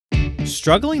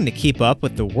Struggling to keep up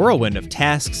with the whirlwind of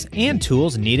tasks and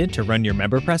tools needed to run your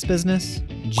MemberPress business?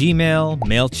 Gmail,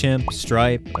 MailChimp,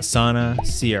 Stripe, Asana,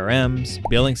 CRMs,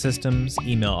 billing systems,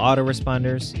 email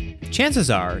autoresponders. Chances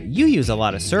are you use a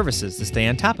lot of services to stay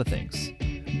on top of things.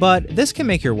 But this can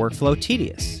make your workflow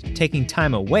tedious, taking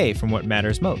time away from what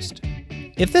matters most.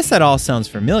 If this at all sounds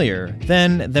familiar,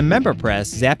 then the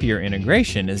MemberPress Zapier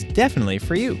integration is definitely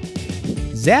for you.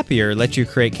 Zapier lets you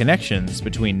create connections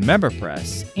between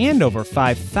MemberPress and over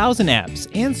 5,000 apps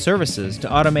and services to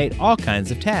automate all kinds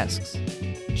of tasks.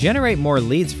 Generate more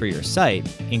leads for your site,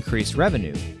 increase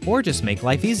revenue, or just make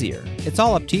life easier. It's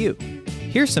all up to you.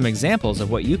 Here's some examples of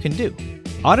what you can do.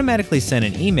 Automatically send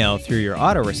an email through your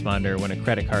autoresponder when a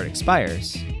credit card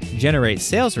expires. Generate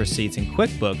sales receipts in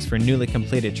QuickBooks for newly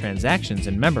completed transactions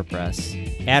in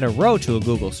MemberPress. Add a row to a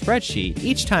Google Spreadsheet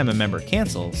each time a member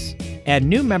cancels. Add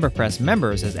new MemberPress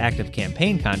members as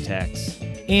ActiveCampaign contacts.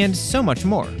 And so much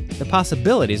more. The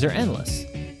possibilities are endless.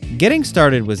 Getting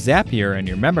started with Zapier on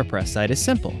your MemberPress site is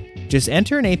simple. Just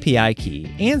enter an API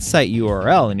key and site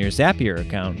URL in your Zapier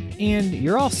account, and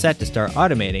you're all set to start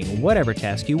automating whatever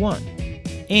task you want.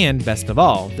 And best of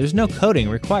all, there's no coding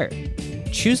required.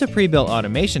 Choose a pre-built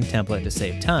automation template to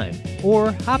save time,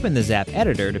 or hop in the Zap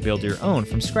editor to build your own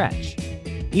from scratch.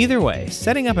 Either way,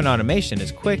 setting up an automation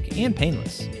is quick and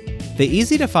painless. The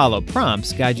easy-to-follow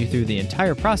prompts guide you through the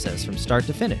entire process from start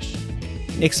to finish.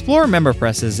 Explore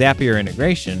MemberPress's Zapier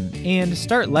integration and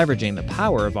start leveraging the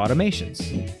power of automations.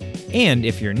 And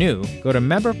if you're new, go to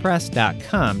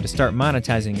MemberPress.com to start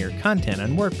monetizing your content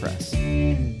on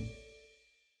WordPress.